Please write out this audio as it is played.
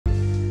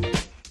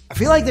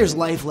feel like there's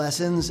life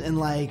lessons in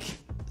like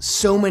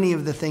so many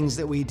of the things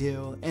that we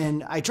do.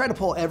 And I try to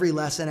pull every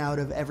lesson out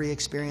of every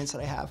experience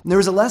that I have. And there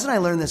was a lesson I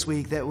learned this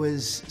week that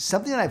was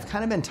something that I've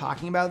kind of been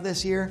talking about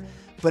this year,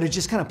 but it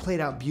just kind of played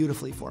out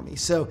beautifully for me.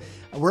 So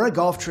we're on a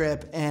golf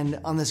trip, and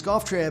on this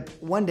golf trip,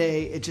 one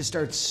day it just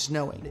starts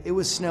snowing. It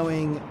was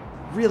snowing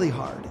really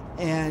hard,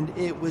 and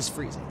it was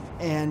freezing.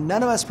 And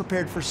none of us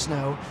prepared for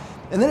snow.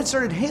 And then it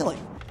started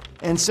hailing.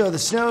 And so the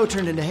snow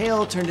turned into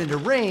hail, turned into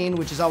rain,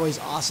 which is always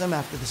awesome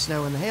after the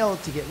snow and the hail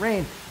to get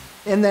rain.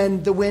 And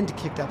then the wind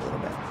kicked up a little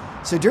bit.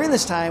 So during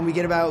this time, we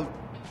get about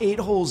 8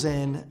 holes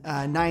in,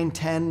 9,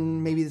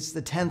 10, maybe it's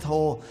the 10th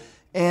hole.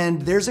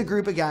 And there's a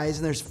group of guys,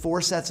 and there's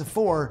 4 sets of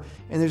 4.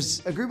 And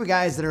there's a group of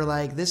guys that are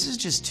like, this is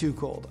just too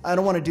cold. I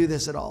don't want to do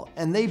this at all.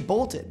 And they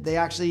bolted. They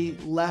actually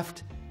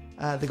left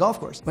the golf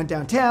course. Went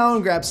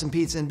downtown, grabbed some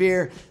pizza and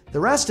beer. The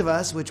rest of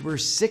us, which were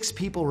 6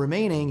 people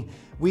remaining,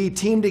 we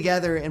teamed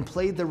together and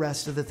played the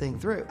rest of the thing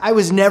through. I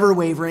was never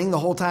wavering the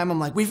whole time.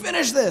 I'm like, we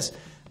finished this.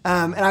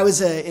 And I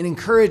was an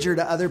encourager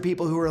to other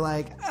people who were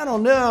like, I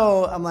don't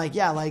know. I'm like,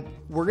 yeah, like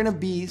we're going to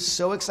be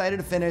so excited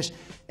to finish,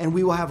 and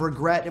we will have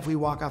regret if we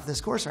walk off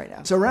this course right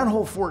now. So around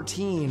hole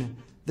 14,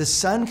 the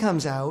sun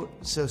comes out.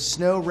 So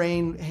snow,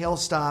 rain, hail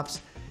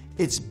stops.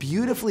 It's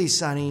beautifully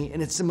sunny,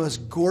 and it's the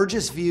most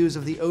gorgeous views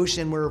of the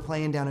ocean where we're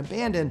playing down at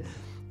Bandon.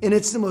 And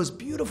it's the most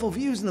beautiful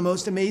views and the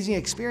most amazing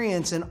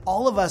experience. And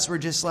all of us were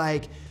just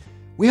like,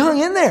 we hung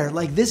in there.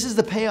 Like, this is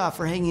the payoff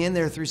for hanging in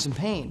there through some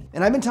pain.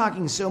 And I've been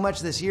talking so much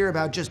this year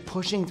about just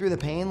pushing through the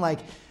pain, like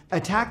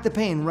attack the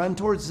pain, run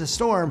towards the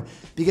storm,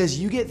 because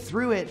you get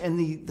through it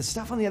and the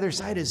stuff on the other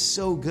side is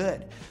so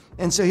good.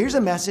 And so here's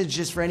a message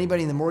just for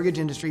anybody in the mortgage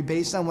industry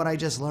based on what I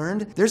just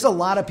learned. There's a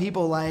lot of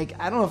people like,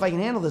 I don't know if I can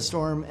handle this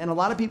storm. And a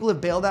lot of people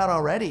have bailed out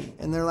already.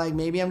 And they're like,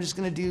 maybe I'm just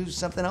gonna do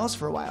something else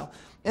for a while.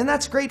 And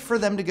that's great for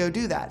them to go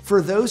do that. For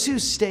those who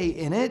stay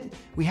in it,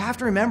 we have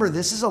to remember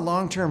this is a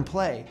long-term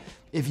play.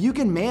 If you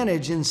can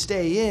manage and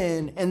stay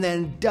in and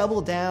then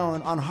double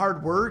down on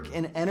hard work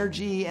and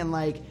energy and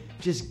like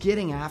just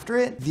getting after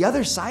it, the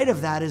other side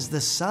of that is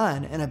the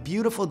sun and a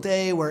beautiful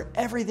day where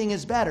everything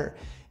is better.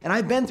 And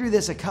I've been through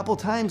this a couple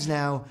times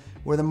now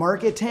where the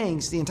market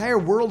tanks, the entire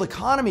world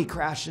economy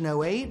crashed in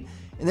 2008.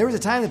 And there was a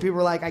time that people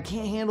were like, I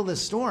can't handle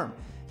this storm.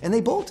 And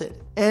they bolted.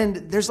 And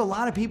there's a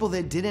lot of people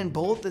that didn't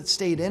bolt that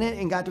stayed in it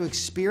and got to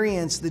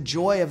experience the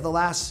joy of the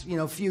last,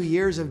 few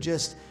years of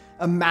just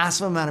a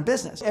massive amount of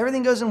business.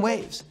 Everything goes in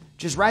waves.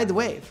 Just ride the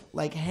wave.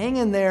 Like, hang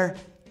in there,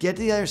 get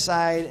to the other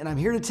side. And I'm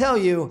here to tell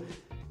you,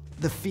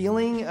 the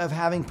feeling of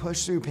having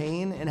pushed through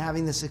pain and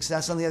having the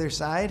success on the other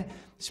side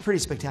is pretty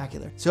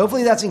spectacular. So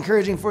hopefully that's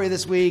encouraging for you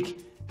this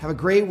week. Have a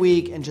great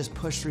week and just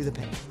push through the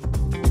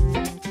pain.